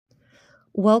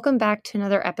Welcome back to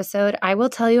another episode. I will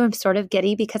tell you, I'm sort of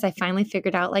giddy because I finally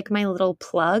figured out like my little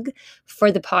plug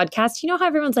for the podcast. You know how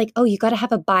everyone's like, oh, you got to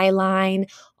have a byline,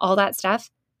 all that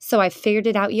stuff. So I figured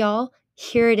it out, y'all.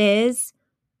 Here it is.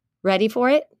 Ready for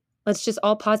it? Let's just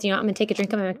all pause. You know, I'm going to take a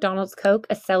drink of my McDonald's Coke,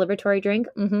 a celebratory drink.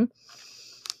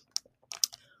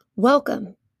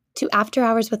 Welcome to After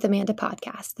Hours with Amanda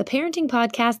podcast, the parenting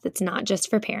podcast that's not just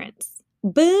for parents.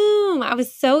 Boom! I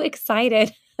was so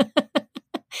excited.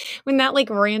 When that like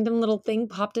random little thing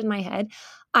popped in my head.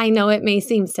 I know it may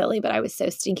seem silly, but I was so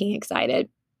stinking excited.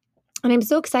 And I'm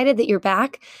so excited that you're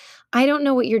back. I don't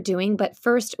know what you're doing, but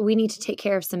first we need to take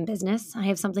care of some business. I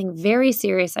have something very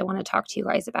serious I want to talk to you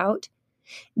guys about.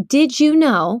 Did you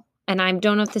know, and I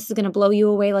don't know if this is going to blow you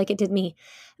away like it did me,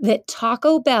 that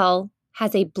Taco Bell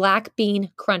has a black bean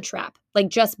crunch wrap, like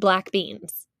just black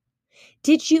beans?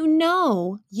 Did you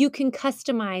know you can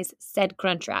customize said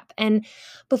crunch wrap? And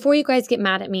before you guys get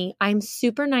mad at me, I'm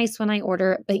super nice when I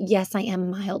order, but yes, I am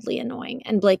mildly annoying.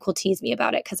 And Blake will tease me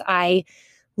about it because I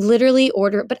literally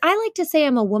order, but I like to say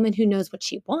I'm a woman who knows what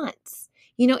she wants.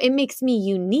 You know, it makes me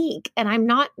unique and I'm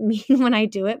not mean when I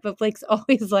do it, but Blake's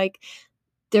always like,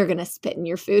 they're going to spit in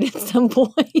your food at some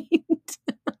point.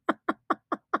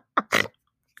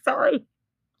 Sorry.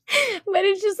 But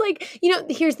it's just like, you know,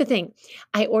 here's the thing.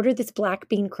 I ordered this black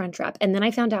bean crunch wrap, and then I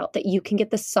found out that you can get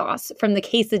the sauce from the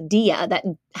quesadilla, that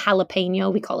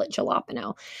jalapeno, we call it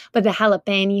jalapeno, but the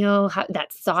jalapeno,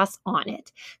 that sauce on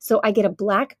it. So I get a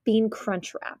black bean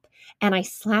crunch wrap, and I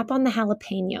slap on the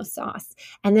jalapeno sauce,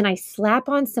 and then I slap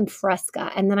on some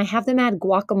Fresca, and then I have them add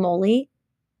guacamole.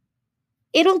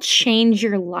 It'll change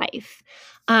your life.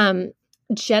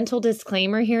 Gentle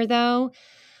disclaimer here, though.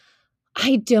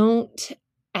 I don't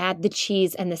add the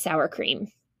cheese and the sour cream.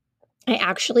 I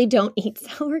actually don't eat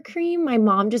sour cream. My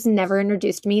mom just never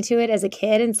introduced me to it as a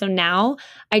kid. And so now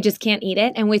I just can't eat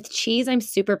it. And with cheese, I'm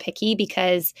super picky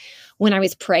because when I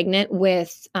was pregnant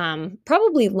with,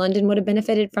 probably London would have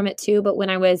benefited from it too. But when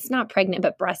I was not pregnant,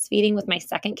 but breastfeeding with my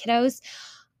second kiddos,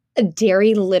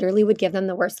 dairy literally would give them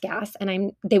the worst gas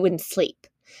and they wouldn't sleep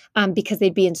because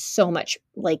they'd be in so much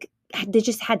they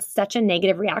just had such a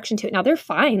negative reaction to it. Now they're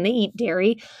fine. They eat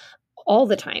dairy all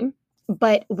the time.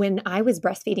 But when I was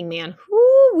breastfeeding, man,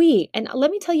 whoo-wee. And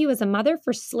let me tell you, as a mother,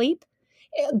 for sleep,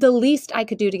 the least I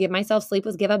could do to give myself sleep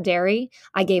was give up dairy.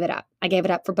 I gave it up. I gave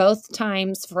it up for both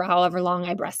times for however long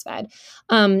I breastfed.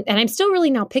 And I'm still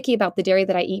really now picky about the dairy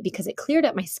that I eat because it cleared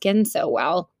up my skin so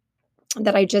well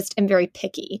that I just am very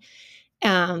picky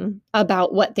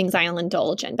about what things I'll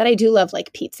indulge in. But I do love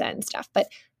like pizza and stuff. But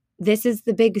this is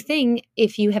the big thing.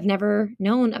 If you have never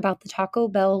known about the Taco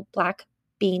Bell black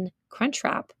bean crunch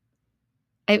wrap,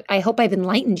 I hope I've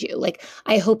enlightened you. Like,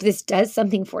 I hope this does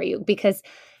something for you because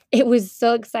it was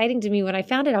so exciting to me when I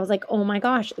found it. I was like, oh my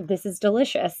gosh, this is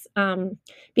delicious.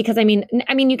 Because I mean,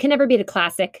 you can never beat a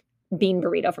classic bean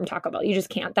burrito from Taco Bell. You just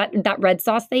can't. That red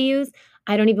sauce they use,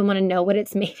 I don't even want to know what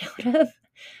it's made out of,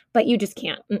 but you just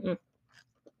can't.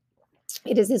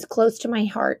 It is as close to my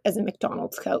heart as a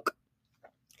McDonald's Coke.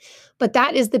 But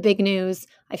that is the big news.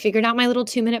 I figured out my little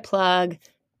 2-minute plug.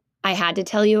 I had to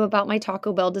tell you about my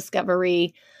Taco Bell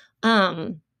discovery.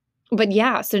 But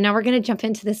yeah, so now we're going to jump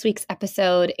into this week's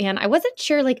episode. And I wasn't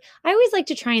sure, like, I always like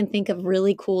to try and think of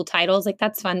really cool titles. Like,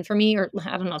 that's fun for me, or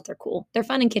I don't know if they're cool. They're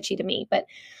fun and kitschy to me. But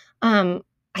I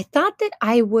thought that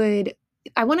I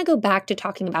want to go back to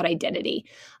talking about identity.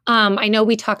 I know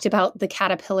we talked about the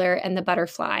caterpillar and the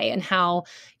butterfly and how,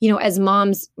 you know, as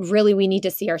moms, really we need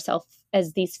to see ourselves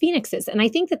as these phoenixes. And I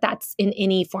think that that's in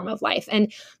any form of life.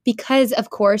 And because, of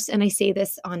course, and I say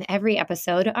this on every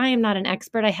episode, I am not an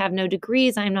expert. I have no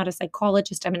degrees. I am not a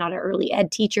psychologist. I'm not an early ed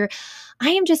teacher. I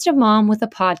am just a mom with a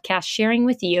podcast sharing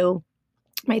with you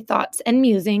my thoughts and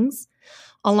musings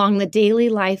along the daily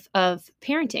life of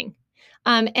parenting.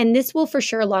 And this will for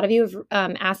sure, a lot of you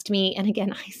have asked me, and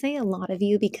again, I say a lot of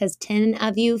you because 10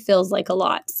 of you feels like a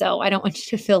lot. So I don't want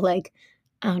you to feel like,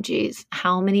 oh geez,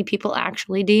 how many people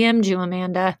actually DM'd you,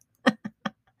 Amanda?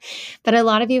 But a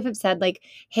lot of you have said like,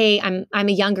 hey, I'm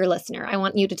a younger listener. I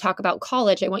want you to talk about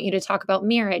college. I want you to talk about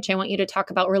marriage. I want you to talk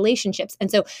about relationships.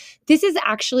 And so this is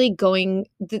actually going,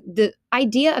 the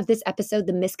idea of this episode,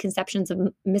 the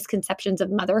misconceptions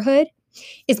of motherhood,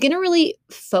 is going to really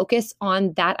focus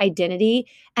on that identity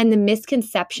and the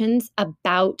misconceptions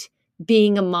about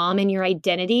being a mom and your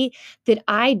identity that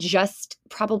I just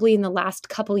probably in the last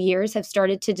couple years have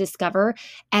started to discover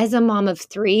as a mom of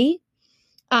 3.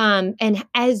 And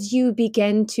as you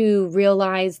begin to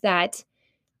realize that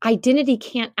identity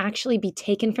can't actually be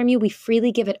taken from you, we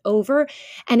freely give it over.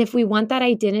 And if we want that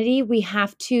identity, we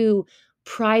have to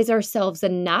prize ourselves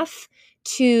enough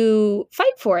to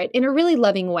fight for it in a really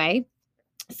loving way.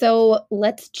 So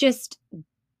let's just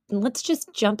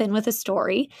jump in with a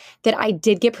story that I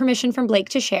did get permission from Blake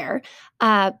to share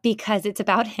because it's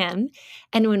about him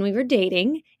and when we were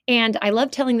dating. And I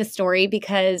love telling the story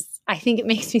because I think it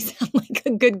makes me sound like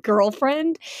a good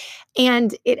girlfriend.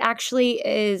 And it actually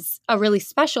is a really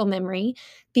special memory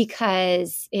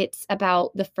because it's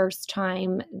about the first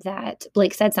time that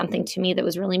Blake said something to me that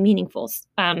was really meaningful.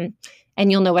 And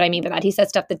you'll know what I mean by that. He says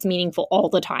stuff that's meaningful all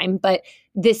the time, but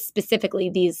this specifically,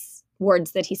 these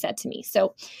words that he said to me.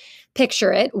 So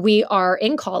picture it. We are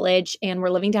in college and we're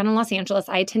living down in Los Angeles.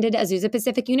 I attended Azusa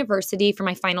Pacific University for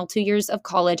my final 2 years of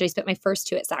college. I spent my first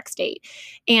 2 at Sac State.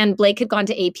 And Blake had gone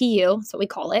to APU, so we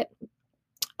call it,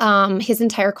 his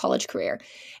entire college career.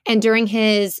 And during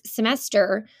his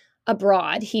semester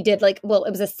abroad, he did it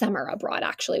was a summer abroad,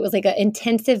 actually. It was like an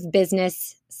intensive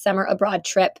business summer abroad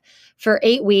trip for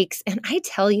 8 weeks. And I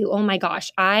tell you, oh my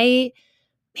gosh, man,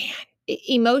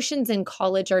 emotions in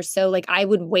college are so I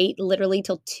would wait literally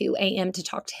till 2 a.m. to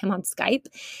talk to him on Skype.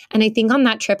 And I think on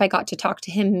that trip, I got to talk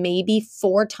to him maybe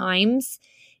 4 times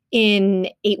in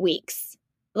 8 weeks.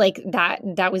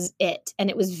 That was it. And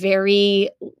it was very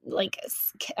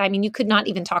you could not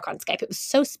even talk on Skype. It was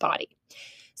so spotty.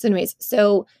 So anyways,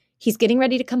 he's getting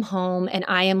ready to come home and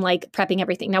I am prepping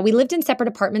everything. Now we lived in separate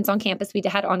apartments on campus. We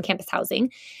had on-campus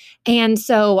housing. And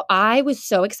so I was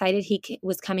so excited he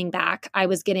was coming back. I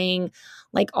was getting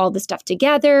all the stuff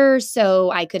together so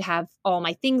I could have all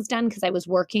my things done because I was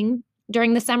working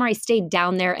during the summer. I stayed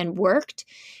down there and worked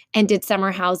and did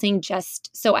summer housing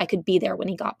just so I could be there when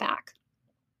he got back.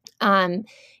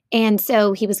 And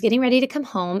so he was getting ready to come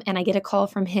home and I get a call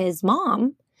from his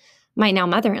mom, my now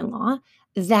mother-in-law,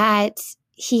 that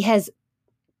he has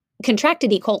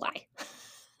contracted E. coli.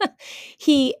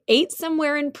 He ate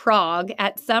somewhere in Prague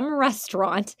at some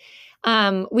restaurant.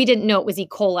 We didn't know it was E.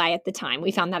 coli at the time.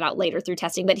 We found that out later through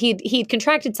testing, but he'd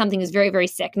contracted something. He was very, very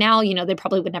sick. Now, they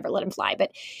probably would never let him fly, but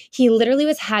he literally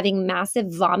was having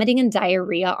massive vomiting and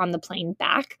diarrhea on the plane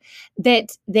back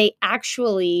that they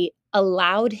actually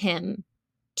allowed him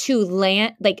to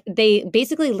land. They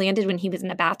basically landed when he was in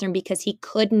the bathroom because he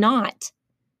could not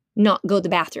go to the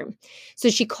bathroom. So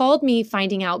she called me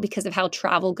finding out because of how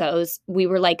travel goes. We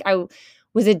were I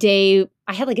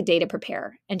had a day to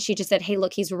prepare. And she just said, hey,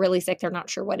 look, he's really sick. They're not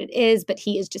sure what it is, but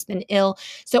he has just been ill.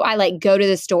 So I go to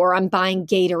the store. I'm buying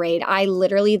Gatorade. I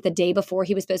literally, the day before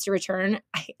he was supposed to return,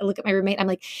 I look at my roommate. I'm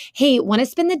like, hey, want to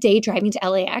spend the day driving to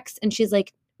LAX? And she's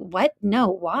like, what? No,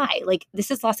 why? This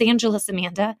is Los Angeles,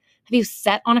 Amanda. Have you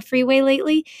sat on a freeway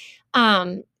lately?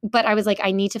 But I was like,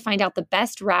 I need to find out the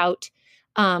best route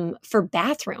for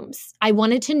bathrooms. I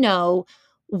wanted to know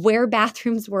where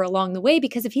bathrooms were along the way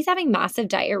because if he's having massive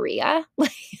diarrhea,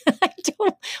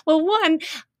 one,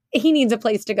 he needs a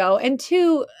place to go. And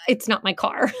 2, it's not my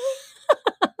car.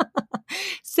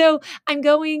 So I'm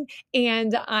going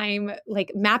and I'm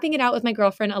mapping it out with my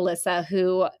girlfriend, Alyssa,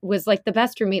 who was the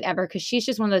best roommate ever because she's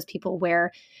just one of those people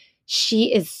where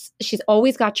she's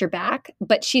always got your back,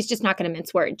 but she's just not going to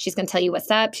mince words. She's going to tell you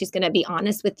what's up. She's going to be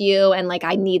honest with you. And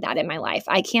I need that in my life.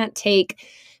 I can't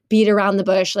beat around the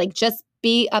bush. Just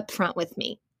be upfront with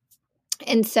me.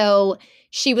 And so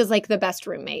she was the best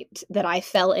roommate that I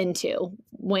fell into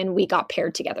when we got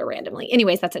paired together randomly.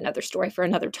 Anyways, that's another story for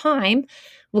another time.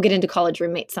 We'll get into college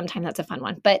roommates sometime. That's a fun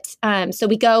one. But so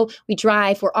we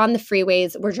drive, we're on the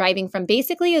freeways. We're driving from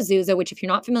basically Azusa, which if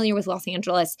you're not familiar with Los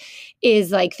Angeles,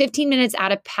 is 15 minutes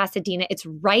out of Pasadena. It's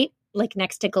right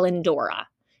next to Glendora,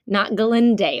 not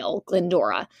Glendale,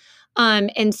 Glendora.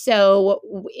 And so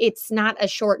it's not a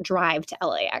short drive to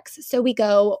LAX. So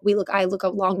I look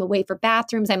along the way for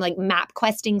bathrooms. I'm map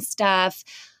questing stuff.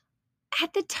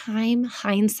 At the time,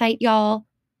 hindsight, y'all,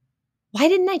 why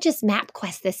didn't I just map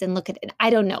quest this and look at it? I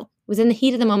don't know. It was in the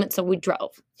heat of the moment, so we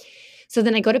drove. So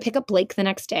then I go to pick up Blake the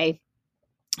next day.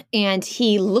 And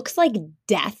he looks like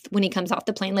death when he comes off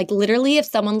the plane. Literally, if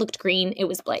someone looked green, it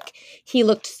was Blake. He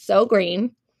looked so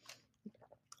green.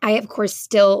 I, of course,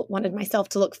 still wanted myself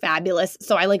to look fabulous.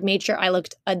 So I made sure I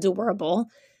looked adorable.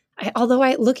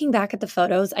 Looking back at the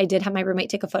photos, I did have my roommate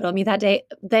take a photo of me that day.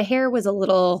 The hair was a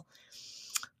little,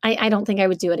 I don't think I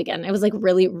would do it again. It was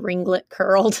really ringlet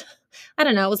curled. I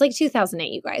don't know. It was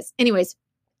 2008, you guys. Anyways,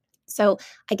 so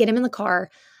I get him in the car.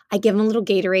 I give him a little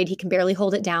Gatorade. He can barely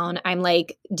hold it down. I'm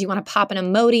like, do you want to pop an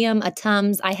Imodium, a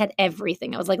Tums? I had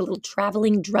everything. I was a little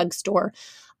traveling drugstore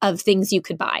of things you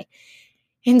could buy.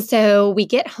 And so we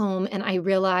get home and I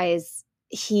realize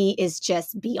he is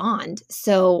just beyond.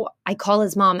 So I call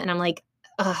his mom and I'm like,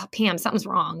 Pam, something's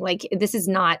wrong.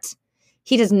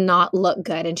 He does not look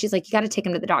good. And she's like, you got to take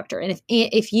him to the doctor. And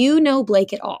if you know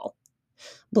Blake at all,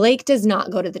 Blake does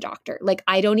not go to the doctor. Like,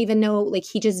 I don't even know, like,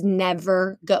 he just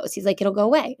never goes. He's like, it'll go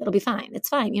away. It'll be fine. It's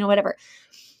fine, whatever.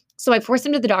 So I forced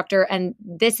him to the doctor, and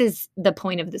this is the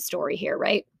point of the story here,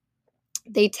 right?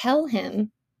 They tell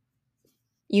him,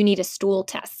 you need a stool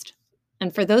test.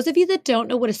 And for those of you that don't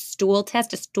know what a stool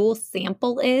test, a stool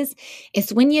sample is,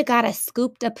 it's when you gotta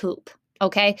scoop the poop,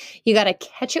 okay? You gotta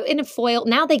catch it in a foil.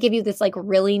 Now they give you this like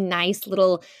really nice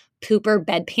little pooper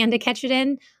bedpan to catch it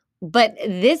in. But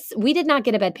we did not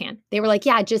get a bedpan. They were like,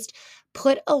 yeah, just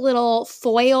put a little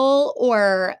foil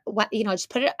or what, just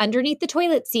put it underneath the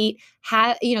toilet seat,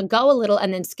 go a little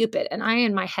and then scoop it. And I,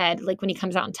 in my head, like when he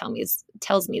comes out and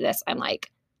tells me this, I'm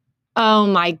like, oh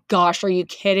my gosh, are you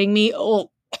kidding me? Oh,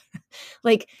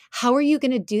 like, how are you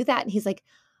going to do that? And he's like,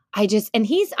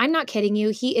 I'm not kidding you.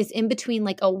 He is in between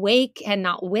like awake and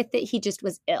not with it. He just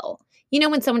was ill.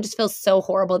 When someone just feels so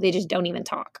horrible, they just don't even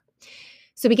talk.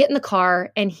 So we get in the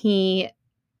car and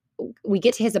we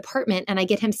get to his apartment and I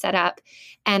get him set up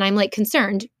and I'm like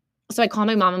concerned. So I call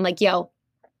my mom. I'm like, yo,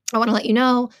 I want to let you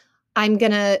know, I'm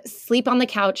going to sleep on the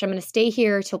couch. I'm going to stay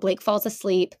here till Blake falls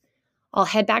asleep. I'll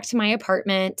head back to my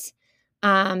apartment.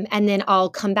 And then I'll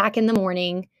come back in the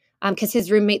morning because his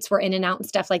roommates were in and out and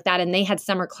stuff like that. And they had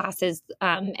summer classes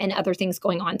and other things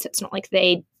going on. So it's not like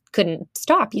they couldn't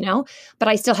stop, but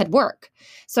I still had work.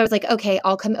 So I was like, okay,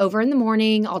 I'll come over in the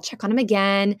morning. I'll check on him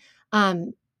again.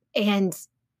 And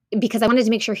because I wanted to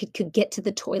make sure he could get to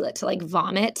the toilet to like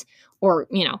vomit or,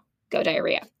 go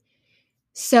diarrhea.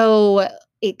 So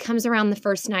it comes around the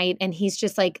first night and he's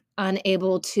just like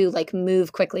unable to like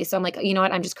move quickly. So I'm like, you know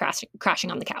what? I'm just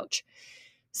crashing on the couch.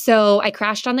 So I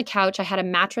crashed on the couch. I had a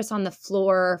mattress on the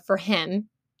floor for him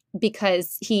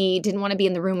because he didn't want to be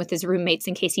in the room with his roommates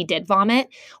in case he did vomit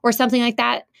or something like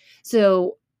that.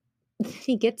 So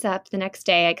he gets up the next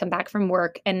day. I come back from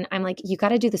work and I'm like, you got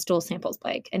to do the stool samples,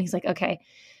 Blake. And he's like, okay.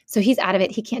 So he's out of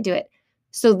it. He can't do it.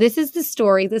 So this is the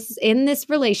story. This is in this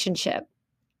relationship.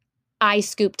 I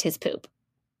scooped his poop.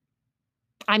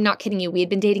 I'm not kidding you. We had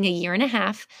been dating 1.5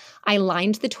 years. I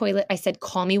lined the toilet. I said,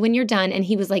 call me when you're done. And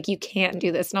he was like, you can't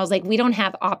do this. And I was like, we don't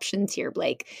have options here,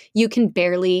 Blake. You can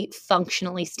barely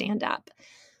functionally stand up.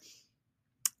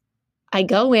 I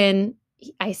go in.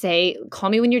 I say, call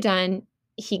me when you're done.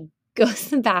 He goes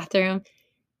to the bathroom.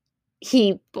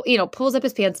 He, pulls up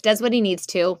his pants, does what he needs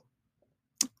to,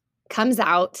 comes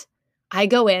out. I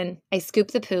go in. I scoop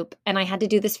the poop. And I had to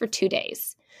do this for 2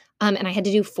 days. And I had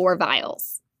to do 4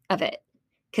 vials of it.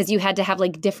 Because you had to have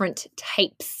like different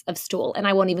types of stool. And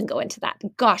I won't even go into that.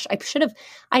 Gosh, I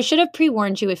should have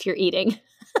pre-warned you if you're eating.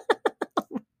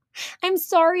 I'm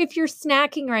sorry if you're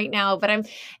snacking right now, but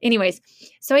anyways.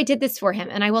 So I did this for him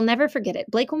and I will never forget it.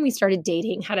 Blake, when we started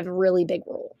dating, had a really big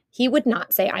rule. He would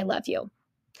not say, I love you.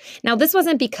 Now, this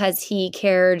wasn't because he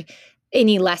cared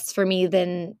any less for me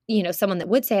than, someone that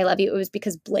would say I love you. It was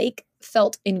because Blake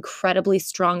felt incredibly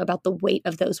strong about the weight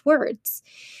of those words.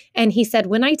 And he said,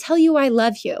 when I tell you I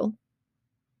love you,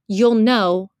 you'll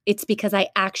know it's because I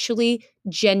actually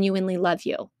genuinely love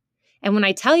you. And when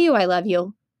I tell you I love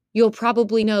you, you'll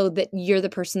probably know that you're the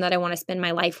person that I want to spend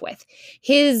my life with.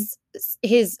 His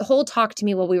whole talk to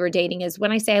me while we were dating is,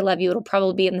 when I say I love you, it'll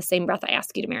probably be in the same breath I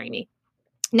ask you to marry me.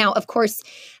 Now, of course,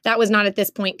 that was not at this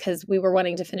point because we were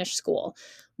wanting to finish school,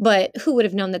 but who would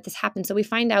have known that this happened? So we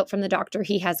find out from the doctor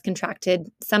he has contracted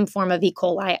some form of E.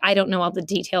 coli. I don't know all the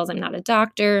details. I'm not a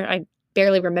doctor. I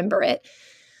barely remember it.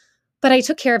 But I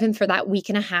took care of him for that 1.5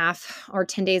 weeks or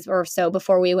 10 days or so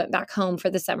before we went back home for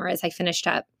the summer as I finished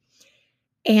up.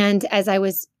 And as I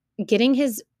was getting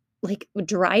his like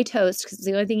dry toast, because it's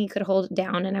the only thing he could hold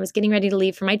down, and I was getting ready to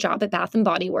leave for my job at Bath &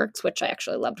 Body Works, which I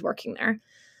actually loved working there,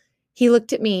 he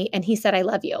looked at me and he said, I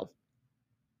love you.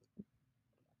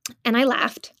 And I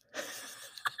laughed.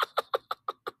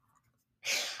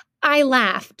 I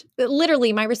laughed.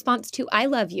 Literally, my response to I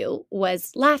love you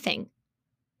was laughing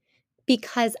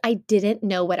because I didn't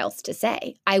know what else to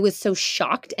say. I was so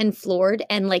shocked and floored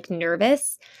and like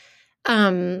nervous.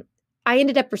 I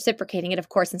ended up reciprocating it, of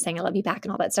course, and saying I love you back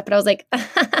and all that stuff. But I was like,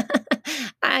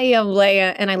 I am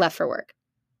Leia, and I left for work.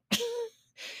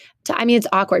 It's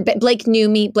awkward, but Blake knew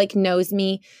me. Blake knows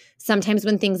me. Sometimes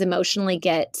when things emotionally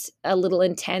get a little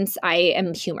intense, I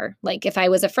am humor. Like if I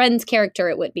was a Friends character,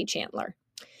 it would be Chandler.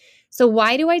 So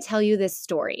why do I tell you this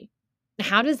story?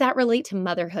 How does that relate to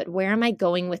motherhood? Where am I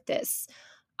going with this?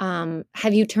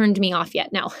 Have you turned me off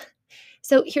yet? No.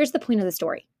 So here's the point of the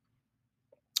story.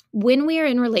 When we are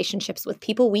in relationships with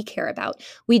people we care about,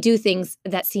 we do things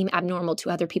that seem abnormal to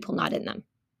other people not in them.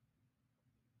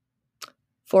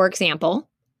 For example,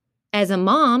 as a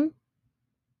mom,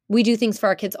 we do things for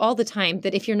our kids all the time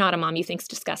that if you're not a mom, you think's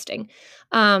disgusting.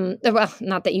 Well,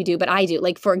 not that you do, but I do.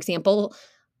 Like, for example,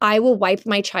 I will wipe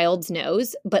my child's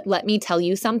nose, but let me tell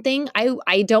you something.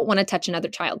 I don't want to touch another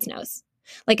child's nose.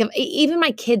 Like even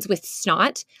my kids with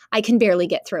snot, I can barely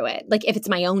get through it. Like if it's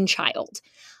my own child.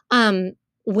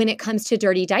 When it comes to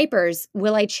dirty diapers,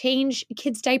 will I change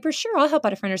kids' diapers? Sure, I'll help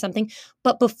out a friend or something.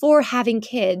 But before having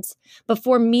kids,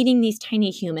 before meeting these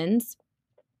tiny humans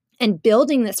and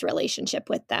building this relationship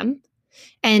with them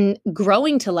and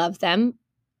growing to love them,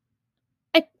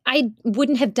 I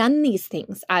wouldn't have done these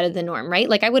things out of the norm, right?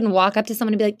 Like I wouldn't walk up to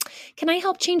someone and be like, can I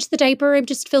help change the diaper? I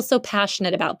just feel so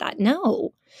passionate about that.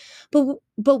 No.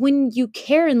 But when you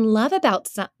care and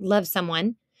love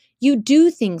someone, you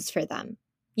do things for them.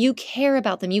 You care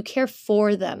about them. You care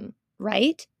for them,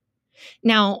 right?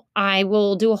 Now, I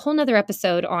will do a whole nother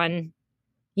episode on,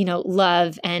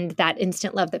 love and that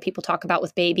instant love that people talk about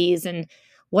with babies and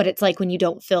what it's like when you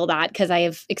don't feel that, because I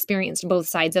have experienced both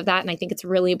sides of that. And I think it's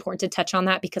really important to touch on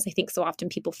that because I think so often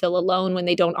people feel alone when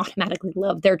they don't automatically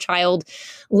love their child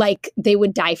like they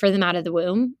would die for them out of the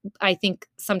womb. I think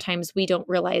sometimes we don't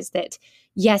realize that,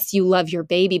 yes, you love your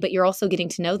baby, but you're also getting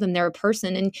to know them. They're a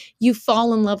person and you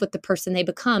fall in love with the person they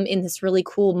become in this really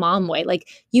cool mom way. Like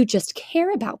you just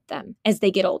care about them as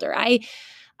they get older. I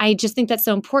just think that's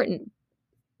so important.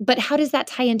 But how does that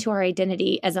tie into our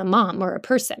identity as a mom or a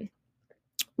person?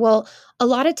 Well, a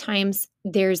lot of times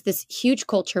there's this huge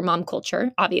culture, mom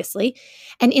culture, obviously.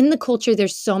 And in the culture,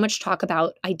 there's so much talk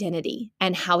about identity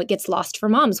and how it gets lost for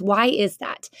moms. Why is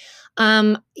that?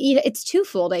 It's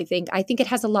twofold, I think. I think it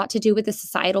has a lot to do with the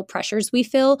societal pressures we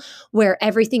feel, where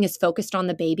everything is focused on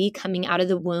the baby coming out of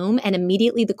the womb. And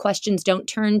immediately the questions don't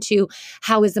turn to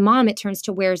how is the mom? It turns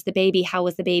to where's the baby? How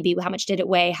was the baby? How much did it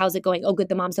weigh? How's it going? Oh, good,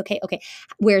 the mom's okay. Okay.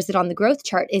 Where's it on the growth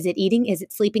chart? Is it eating? Is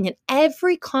it sleeping? And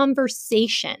every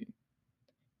conversation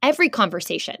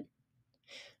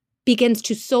begins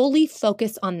to solely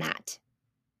focus on that.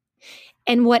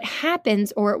 And what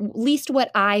happens, or at least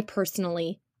what I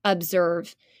personally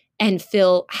observe and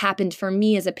feel happened for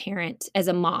me as a parent, as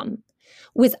a mom,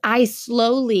 was I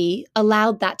slowly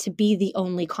allowed that to be the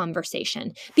only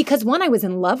conversation. Because one, I was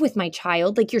in love with my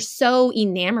child. Like you're so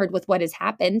enamored with what has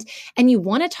happened and you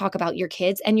want to talk about your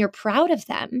kids and you're proud of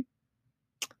them.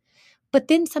 But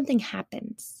then something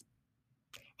happens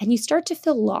and you start to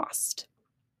feel lost.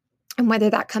 And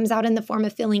whether that comes out in the form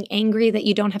of feeling angry that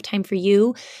you don't have time for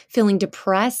you, feeling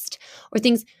depressed, or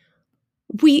things,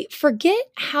 we forget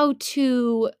how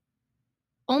to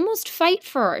almost fight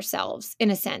for ourselves in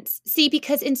a sense. See,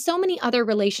 because in so many other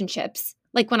relationships,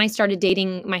 like when I started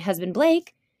dating my husband,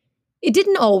 Blake, it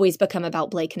didn't always become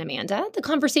about Blake and Amanda. The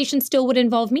conversation still would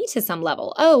involve me to some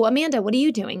level. Oh, Amanda, what are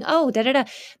you doing? Oh, da-da-da.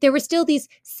 There were still these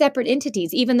separate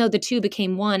entities, even though the two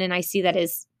became one. And I see that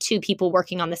as two people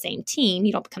working on the same team.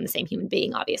 You don't become the same human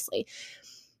being, obviously.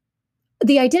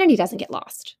 The identity doesn't get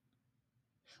lost.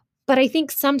 But I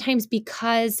think sometimes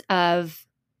because of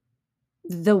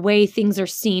the way things are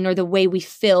seen or the way we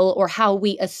feel or how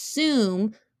we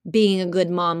assume being a good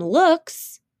mom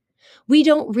looks, we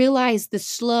don't realize the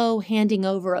slow handing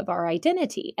over of our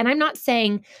identity. And I'm not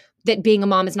saying that being a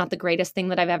mom is not the greatest thing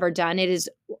that I've ever done. It is.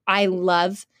 I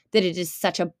love that it is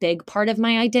such a big part of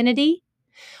my identity.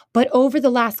 But over the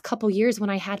last couple years, when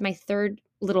I had my third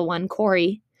little one,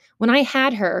 Corey, when I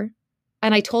had her,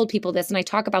 and I told people this and I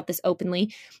talk about this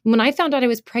openly, when I found out I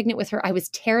was pregnant with her, I was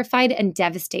terrified and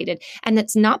devastated. And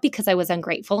that's not because I was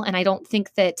ungrateful. And I don't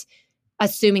think that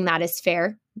assuming that is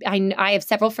fair. I have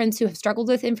several friends who have struggled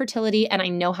with infertility, and I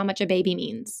know how much a baby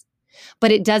means.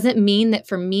 But it doesn't mean that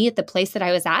for me at the place that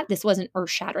I was at, this wasn't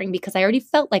earth-shattering because I already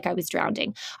felt like I was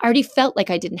drowning. I already felt like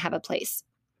I didn't have a place.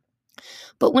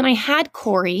 But when I had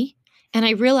Corey and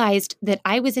I realized that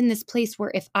I was in this place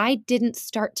where if I didn't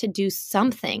start to do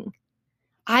something,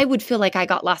 I would feel like I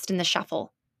got lost in the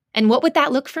shuffle. And what would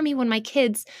that look for me when my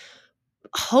kids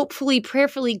hopefully,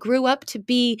 prayerfully grew up to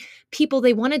be people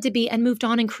they wanted to be and moved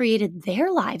on and created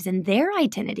their lives and their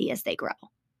identity as they grow?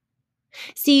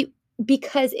 See,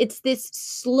 because it's this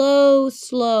slow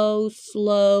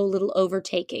little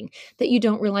overtaking that you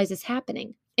don't realize is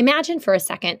happening. Imagine for a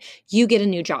second, you get a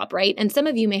new job, right? And some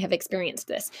of you may have experienced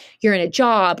this. You're in a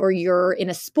job or you're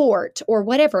in a sport or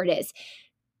whatever it is.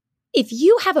 If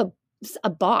you have a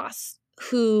boss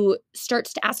who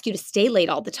starts to ask you to stay late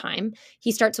all the time,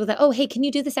 he starts with, oh, hey, can you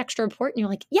do this extra report? And you're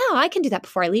like, yeah, I can do that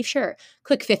before I leave. Sure.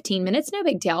 Quick 15 minutes, no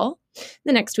big deal.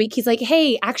 The next week, he's like,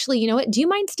 hey, actually, you know what? Do you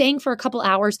mind staying for a couple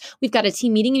hours? We've got a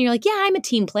team meeting. And you're like, yeah, I'm a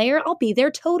team player. I'll be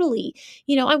there totally.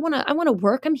 I want to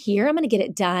work. I'm here. I'm going to get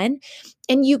it done.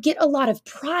 And you get a lot of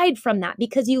pride from that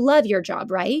because you love your job,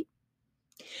 right?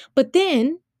 But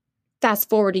then fast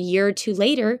forward a year or two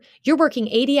later, you're working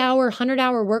 80-hour,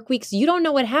 100-hour work weeks. You don't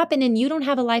know what happened and you don't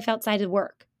have a life outside of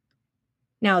work.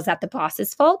 Now, is that the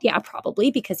boss's fault? Yeah,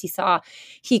 probably, because he saw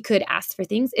he could ask for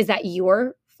things. Is that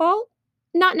your fault?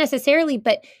 Not necessarily,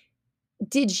 but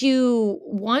did you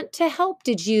want to help?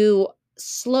 Did you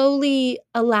slowly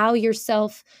allow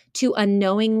yourself to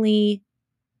unknowingly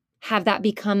have that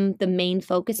become the main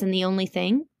focus and the only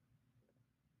thing?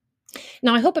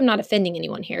 Now, I hope I'm not offending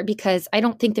anyone here, because I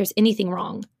don't think there's anything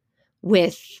wrong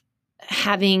with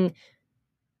having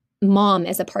mom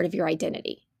as a part of your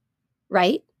identity,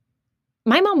 right?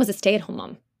 My mom was a stay-at-home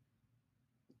mom.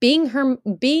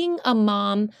 Being a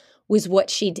mom was what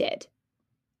she did.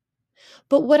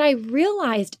 But what I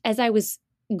realized as I was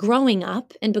growing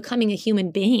up and becoming a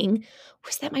human being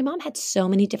was that my mom had so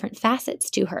many different facets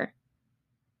to her.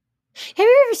 Have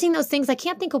you ever seen those things? I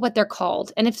can't think of what they're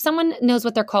called. And if someone knows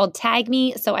what they're called, tag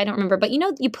me so I don't remember. But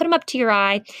you put them up to your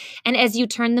eye, and as you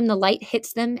turn them, the light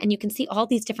hits them and you can see all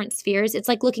these different spheres. It's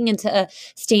like looking into a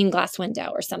stained glass window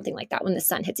or something like that when the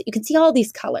sun hits it. You can see all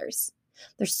these colors.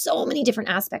 There's so many different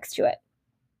aspects to it.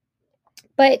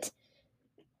 But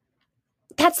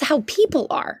that's how people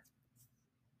are.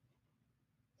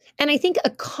 And I think a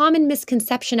common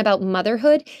misconception about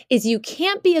motherhood is you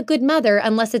can't be a good mother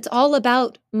unless it's all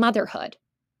about motherhood.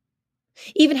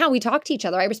 Even how we talk to each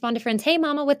other, I respond to friends, "Hey,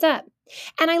 mama, what's up?"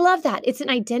 And I love that. It's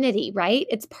an identity, right?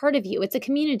 It's part of you. It's a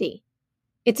community.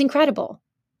 It's incredible.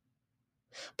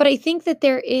 But I think that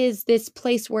there is this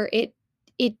place where it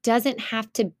doesn't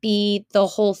have to be the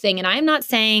whole thing. And I'm not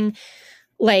saying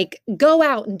like go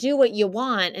out and do what you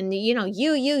want and you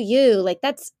like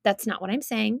that's not what I'm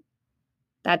saying.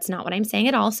 That's not what I'm saying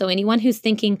at all. So anyone who's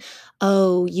thinking,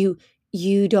 "Oh, you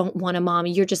don't want a mom,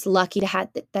 you're just lucky to have,"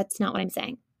 that's not what I'm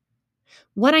saying.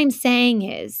 What I'm saying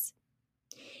is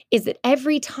that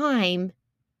every time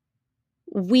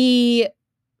we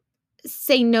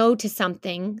say no to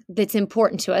something that's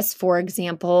important to us, for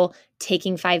example,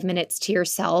 taking 5 minutes to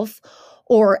yourself,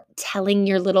 or telling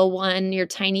your little one, your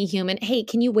tiny human, "Hey,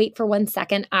 can you wait for 1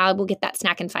 second? I will get that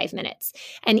snack in 5 minutes."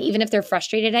 And even if they're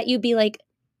frustrated at you, be like,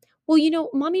 "Well,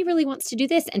 mommy really wants to do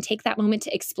this," and take that moment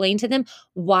to explain to them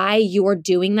why you're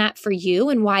doing that for you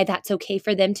and why that's okay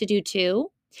for them to do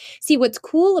too. See, what's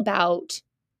cool about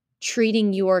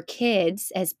treating your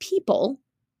kids as people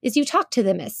is you talk to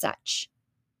them as such.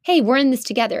 "Hey, we're in this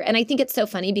together." And I think it's so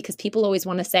funny because people always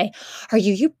want to say, are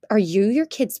you your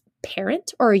kid's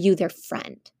parent or are you their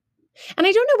friend?" And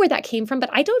I don't know where that came from,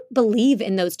 but I don't believe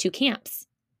in those two camps.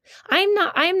 I'm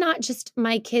not just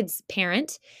my kid's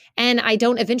parent, and I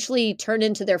don't eventually turn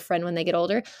into their friend when they get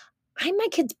older. I'm my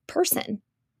kid's person.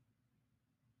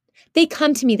 They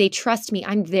come to me, they trust me,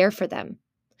 I'm there for them.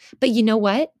 But you know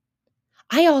what?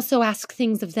 I also ask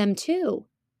things of them too,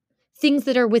 things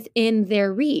that are within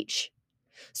their reach.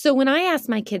 So when I ask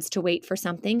my kids to wait for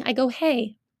something, I go,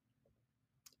 "Hey,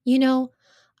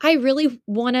 I really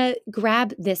want to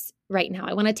grab this right now.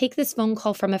 I want to take this phone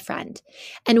call from a friend.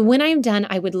 And when I'm done,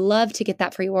 I would love to get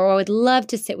that for you, or I would love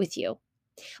to sit with you.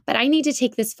 But I need to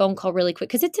take this phone call really quick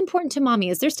because it's important to mommy.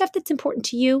 Is there stuff that's important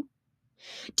to you?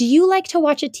 Do you like to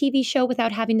watch a TV show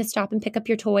without having to stop and pick up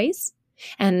your toys?"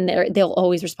 And they'll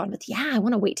always respond with, "Yeah, I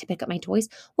want to wait to pick up my toys."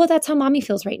 Well, that's how mommy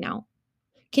feels right now.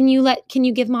 Can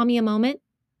you give mommy a moment?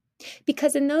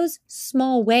 Because in those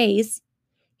small ways,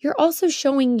 you're also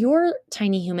showing your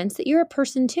tiny humans that you're a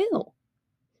person too.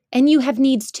 And you have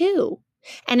needs too.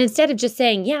 And instead of just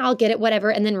saying, "Yeah, I'll get it,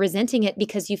 whatever," and then resenting it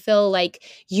because you feel like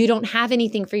you don't have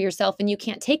anything for yourself and you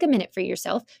can't take a minute for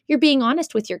yourself, you're being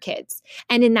honest with your kids.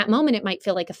 And in that moment, it might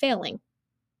feel like a failing.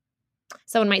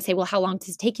 Someone might say, "Well, how long does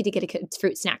it take you to get a kid's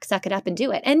fruit snack? Suck it up and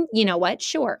do it." And you know what?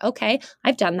 Sure. Okay.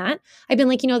 I've done that. I've been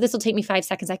like, "This will take me 5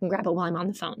 seconds. I can grab it while I'm on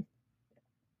the phone."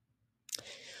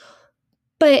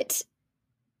 But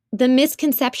the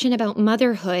misconception about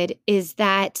motherhood is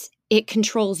that it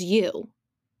controls you.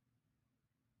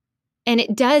 And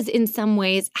it does in some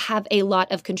ways have a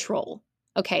lot of control.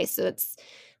 Okay, so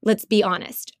let's be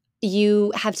honest.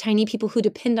 You have tiny people who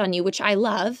depend on you, which I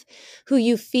love, who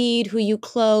you feed, who you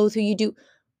clothe, who you do.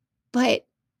 But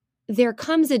there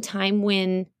comes a time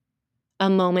when a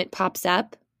moment pops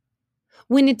up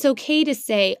when it's okay to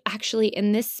say, "Actually,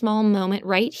 in this small moment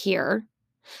right here,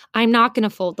 I'm not going to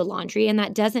fold the laundry, and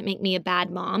that doesn't make me a bad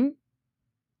mom.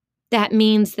 That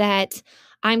means that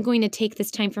I'm going to take this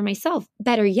time for myself."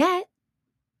 Better yet,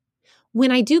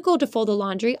 when I do go to fold the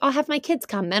laundry, I'll have my kids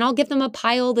come and I'll give them a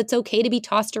pile that's okay to be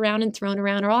tossed around and thrown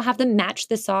around, or I'll have them match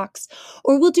the socks,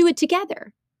 or we'll do it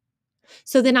together.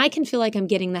 So then I can feel like I'm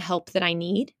getting the help that I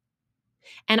need,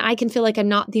 and I can feel like I'm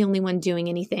not the only one doing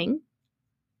anything.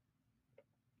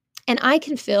 And I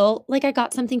can feel like I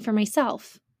got something for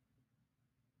myself.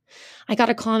 I got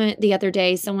a comment the other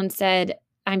day. Someone said,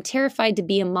 I'm terrified to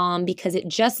be a mom because it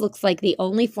just looks like the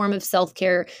only form of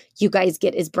self-care you guys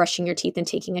get is brushing your teeth and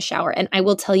taking a shower. And I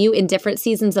will tell you, in different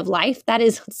seasons of life, that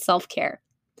is self-care.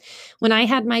 When I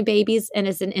had my babies and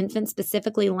as an infant,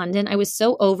 specifically London, I was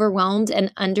so overwhelmed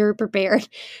and underprepared,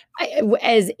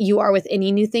 as you are with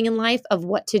any new thing in life, of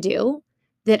what to do,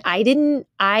 that I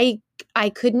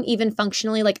couldn't even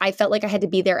functionally, like, I felt like I had to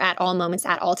be there at all moments,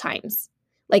 at all times.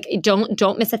 Like,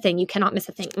 don't miss a thing. You cannot miss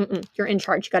a thing. You're in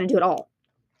charge. You got to do it all.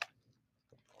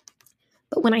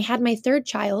 But when I had my third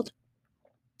child,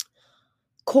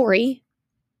 Corey,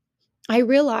 I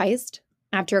realized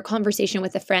after a conversation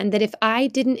with a friend that if I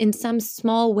didn't, in some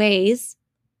small ways,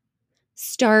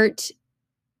 start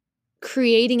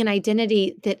creating an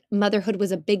identity that motherhood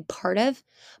was a big part of,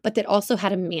 but that also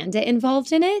had Amanda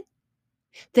involved in it,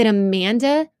 that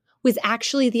Amanda was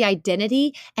actually the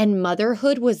identity and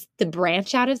motherhood was the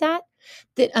branch out of that,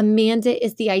 that Amanda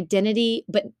is the identity,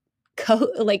 but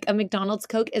like a McDonald's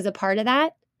Coke is a part of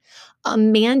that.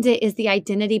 Amanda is the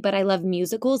identity, but I love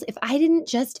musicals. If I didn't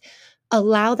just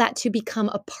allow that to become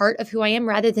a part of who I am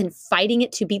rather than fighting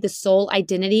it to be the sole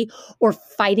identity or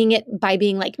fighting it by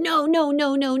being like, no,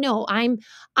 I'm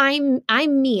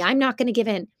me. I'm not going to give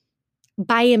in.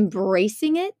 By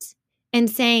embracing it and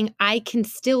saying, I can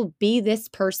still be this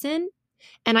person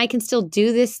and I can still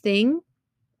do this thing.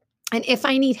 And if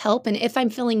I need help and if I'm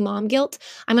feeling mom guilt,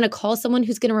 I'm going to call someone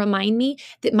who's going to remind me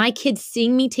that my kids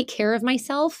seeing me take care of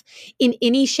myself in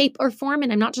any shape or form.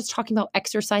 And I'm not just talking about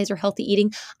exercise or healthy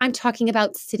eating. I'm talking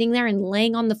about sitting there and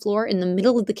laying on the floor in the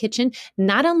middle of the kitchen,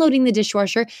 not unloading the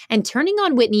dishwasher and turning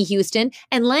on Whitney Houston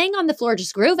and laying on the floor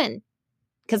just grooving.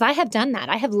 Because I have done that.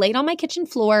 I have laid on my kitchen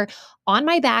floor on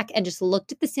my back and just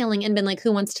looked at the ceiling and been like,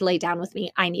 who wants to lay down with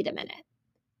me? I need a minute.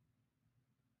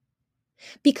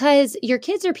 Because your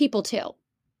kids are people too.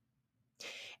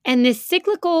 And this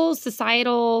cyclical,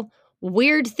 societal,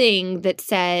 weird thing that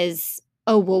says,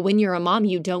 oh, well, when you're a mom,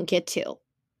 you don't get to.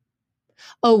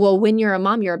 Oh, well, when you're a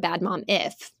mom, you're a bad mom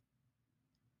if.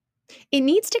 It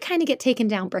needs to kind of get taken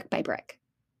down brick by brick.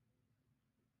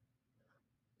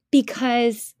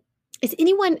 Because is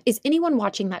anyone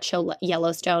watching that show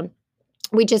Yellowstone?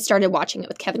 We just started watching it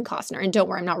with Kevin Costner. And don't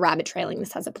worry, I'm not rabbit trailing.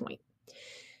 This has a point.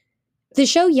 The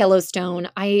show Yellowstone,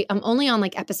 I'm only on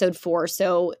like episode 4,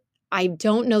 so I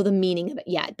don't know the meaning of it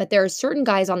yet, but there are certain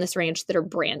guys on this ranch that are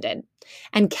branded.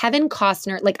 And Kevin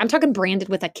Costner, like I'm talking branded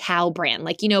with a cow brand,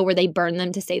 like, you know, where they burn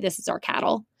them to say this is our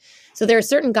cattle. So there are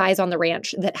certain guys on the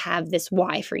ranch that have this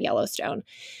Y for Yellowstone.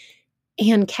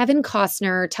 And Kevin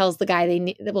Costner tells the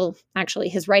guy actually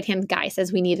his right-hand guy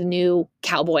says, we need a new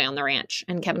cowboy on the ranch.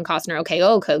 And Kevin Costner, okay,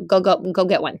 go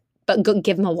get one, but go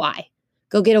give him a Y.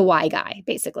 Go get a Y guy,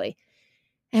 basically.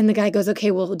 And the guy goes,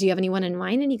 okay, well, do you have anyone in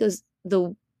mind? And he goes,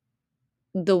 the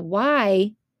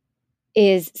Y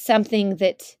is something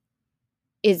that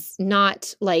is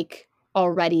not like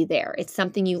already there. It's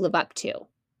something you live up to.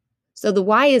 So the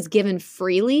Y is given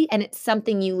freely and it's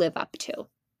something you live up to.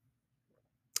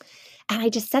 And I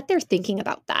just sat there thinking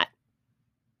about that.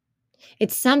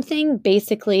 It's something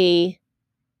basically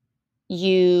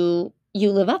you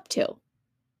live up to,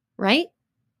 right?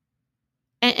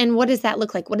 And what does that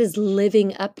look like? What does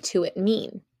living up to it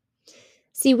mean?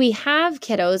 See, we have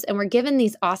kiddos and we're given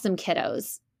these awesome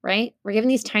kiddos, right? We're given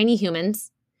these tiny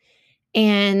humans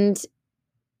and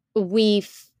we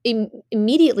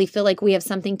immediately feel like we have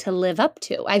something to live up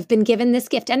to. I've been given this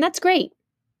gift and that's great.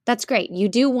 That's great. You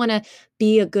do want to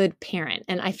be a good parent.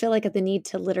 And I feel like the need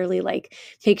to literally like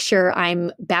make sure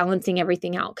I'm balancing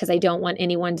everything out because I don't want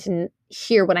anyone to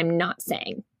hear what I'm not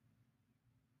saying.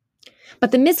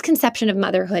 But the misconception of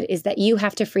motherhood is that you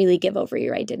have to freely give over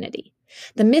your identity.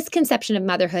 The misconception of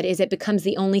motherhood is it becomes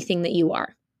the only thing that you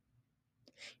are.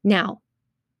 Now,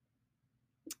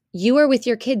 you are with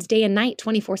your kids day and night,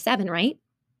 24/7, right?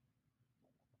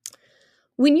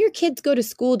 When your kids go to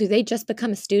school, do they just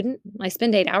become a student? I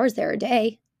spend 8 hours there a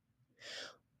day.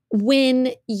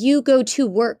 When you go to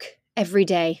work every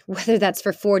day, whether that's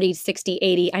for 40, 60,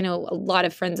 80, I know a lot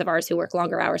of friends of ours who work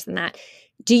longer hours than that.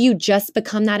 Do you just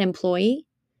become that employee?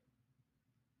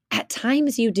 At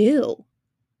times you do.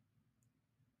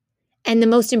 And the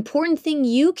most important thing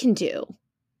you can do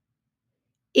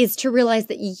is to realize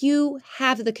that you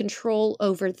have the control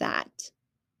over that.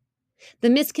 The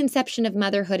misconception of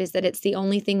motherhood is that it's the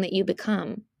only thing that you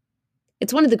become.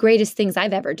 It's one of the greatest things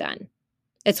I've ever done.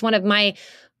 It's one of my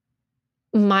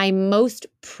most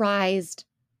prized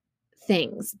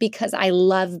things because I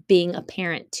love being a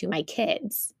parent to my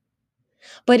kids.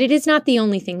 But it is not the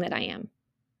only thing that I am.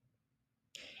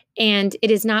 And it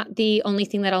is not the only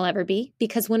thing that I'll ever be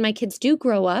because when my kids do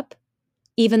grow up,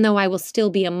 even though I will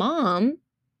still be a mom,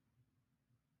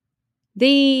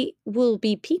 They will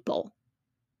be people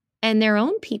and their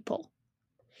own people.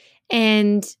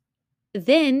 And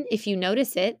then if you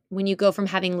notice it, when you go from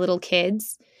having little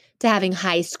kids to having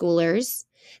high schoolers,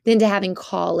 then to having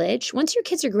college, once your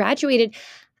kids are graduated,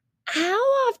 how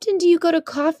often do you go to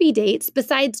coffee dates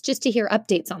besides just to hear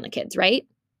updates on the kids, right?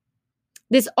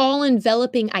 This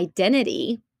all-enveloping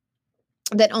identity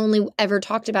that only ever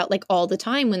talked about like all the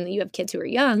time when you have kids who are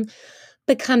young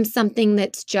becomes something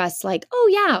that's just like, oh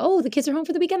yeah, oh, the kids are home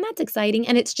for the weekend. That's exciting.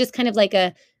 And it's just kind of like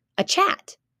a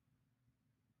chat.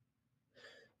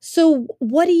 So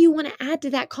what do you want to add to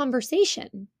that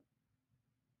conversation?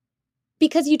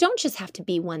 Because you don't just have to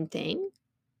be one thing.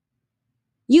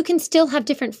 You can still have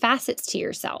different facets to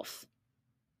yourself.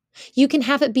 You can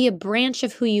have it be a branch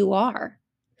of who you are.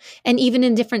 And even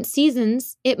in different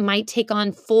seasons, it might take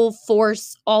on full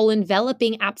force, all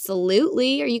enveloping.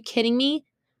 Absolutely. Are you kidding me?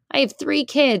 I have 3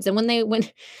 kids. And when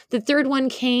the third one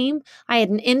came, I had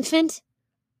an infant,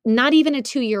 not even a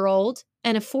 2-year-old,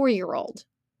 and a 4-year-old.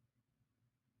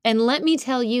 And let me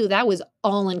tell you, that was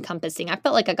all encompassing. I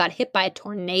felt like I got hit by a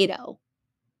tornado.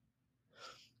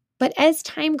 But as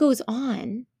time goes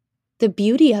on, the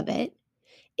beauty of it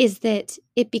is that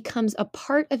it becomes a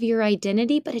part of your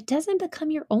identity, but it doesn't become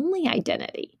your only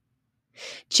identity.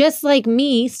 Just like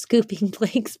me scooping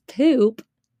Blake's poop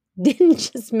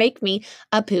didn't just make me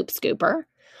a poop scooper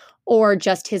or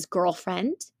just his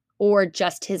girlfriend or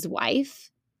just his wife.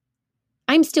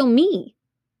 I'm still me,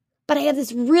 but I have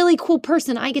this really cool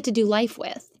person I get to do life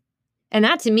with. And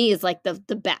that to me is like the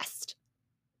best.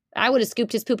 I would have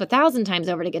scooped his poop 1,000 times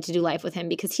over to get to do life with him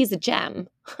because he's a gem.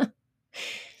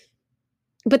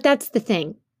 But that's the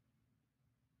thing.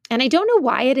 And I don't know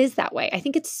why it is that way. I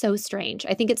think it's so strange.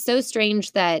 I think it's so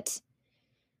strange that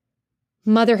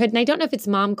motherhood, and I don't know if it's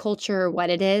mom culture or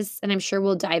what it is, and I'm sure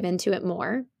we'll dive into it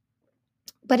more.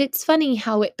 But it's funny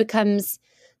how it becomes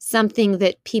something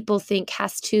that people think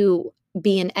has to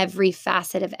be in every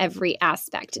facet of every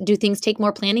aspect. Do things take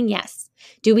more planning? Yes.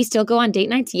 Do we still go on date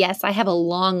nights? Yes. I have a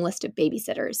long list of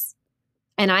babysitters.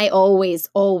 And I always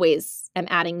am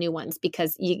adding new ones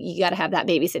because you got to have that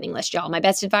babysitting list, y'all. My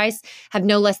best advice, have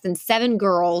no less than 7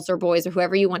 girls or boys or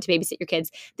whoever you want to babysit your kids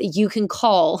that you can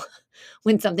call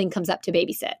when something comes up to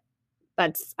babysit.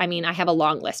 I have a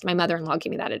long list. My mother-in-law gave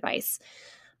me that advice.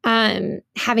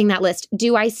 Having that list.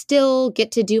 Do I still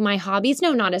get to do my hobbies?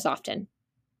 No, not as often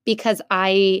because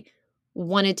I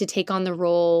wanted to take on the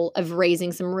role of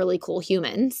raising some really cool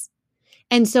humans.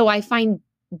 And so I find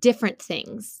different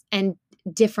things and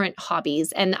different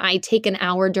hobbies. And I take an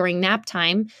hour during nap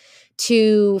time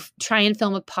to try and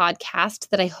film a podcast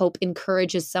that I hope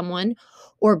encourages someone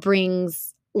or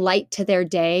brings light to their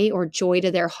day or joy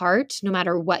to their heart, no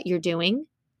matter what you're doing.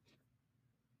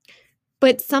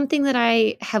 But something that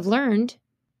I have learned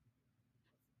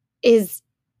is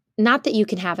not that you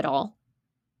can have it all,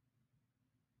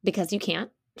 because you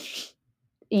can't.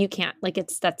 You can't.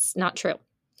 That's not true.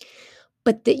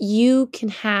 But that you can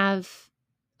have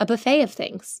a buffet of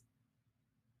things.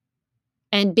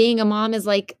 And being a mom is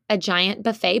like a giant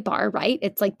buffet bar, right?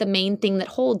 It's like the main thing that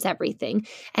holds everything.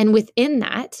 And within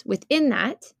that,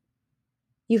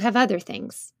 you have other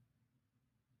things.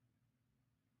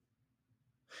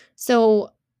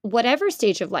 So whatever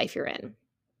stage of life you're in,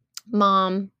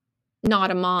 mom, not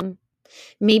a mom,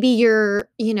 maybe you're,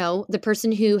 the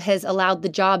person who has allowed the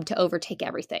job to overtake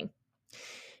everything.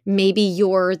 Maybe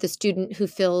you're the student who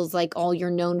feels like all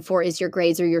you're known for is your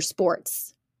grades or your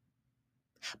sports.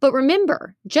 But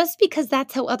remember, just because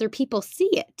that's how other people see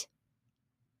it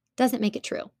doesn't make it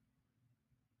true.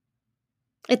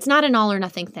 It's not an all or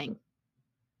nothing thing.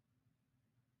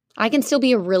 I can still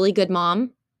be a really good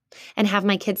mom and have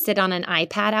my kids sit on an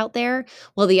iPad out there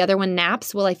while the other one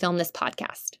naps while I film this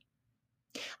podcast.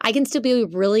 I can still be a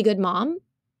really good mom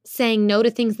saying no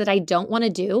to things that I don't want to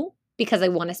do because I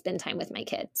want to spend time with my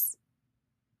kids.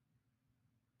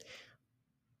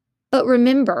 But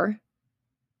remember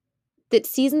that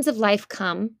seasons of life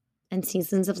come and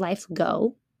seasons of life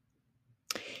go.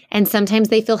 And sometimes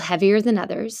they feel heavier than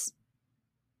others.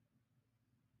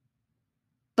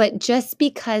 But just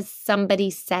because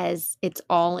somebody says it's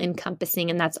all encompassing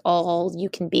and that's all you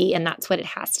can be and that's what it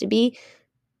has to be,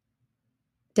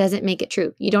 doesn't make it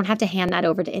true. You don't have to hand that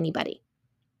over to anybody.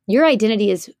 Your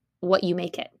identity is what you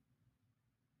make it.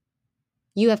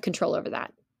 You have control over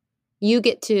that. You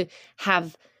get to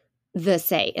have the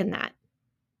say in that.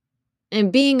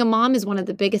 And being a mom is one of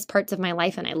the biggest parts of my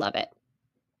life, and I love it.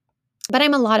 But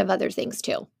I'm a lot of other things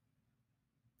too.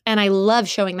 And I love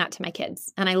showing that to my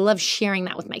kids. And I love sharing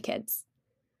that with my kids.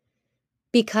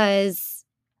 Because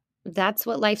that's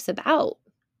what life's about.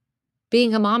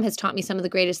 Being a mom has taught me some of the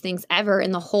greatest things ever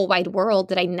in the whole wide world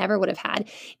that I never would have had.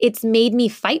 It's made me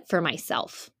fight for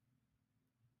myself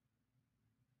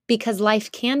because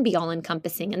life can be all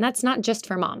encompassing, and that's not just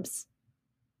for moms.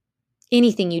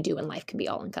 Anything you do in life can be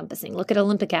all encompassing. Look at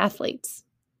Olympic athletes.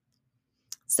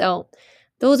 So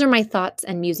those are my thoughts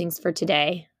and musings for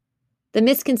today. The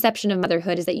misconception of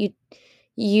motherhood is that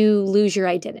you lose your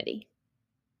identity.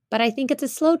 But I think it's a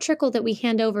slow trickle that we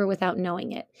hand over without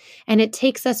knowing it. And it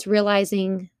takes us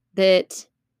realizing that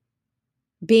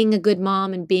being a good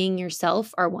mom and being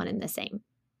yourself are one and the same,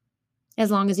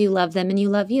 as long as you love them and you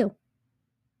love you.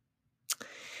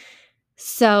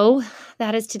 So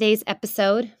that is today's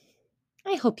episode.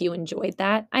 I hope you enjoyed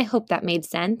that. I hope that made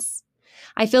sense.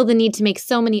 I feel the need to make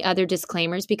so many other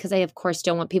disclaimers because I, of course,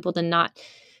 don't want people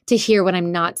to hear what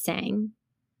I'm not saying.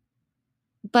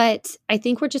 But I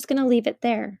think we're just going to leave it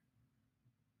there.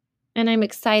 And I'm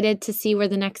excited to see where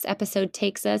the next episode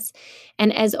takes us.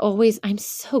 And as always, I'm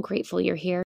so grateful you're here.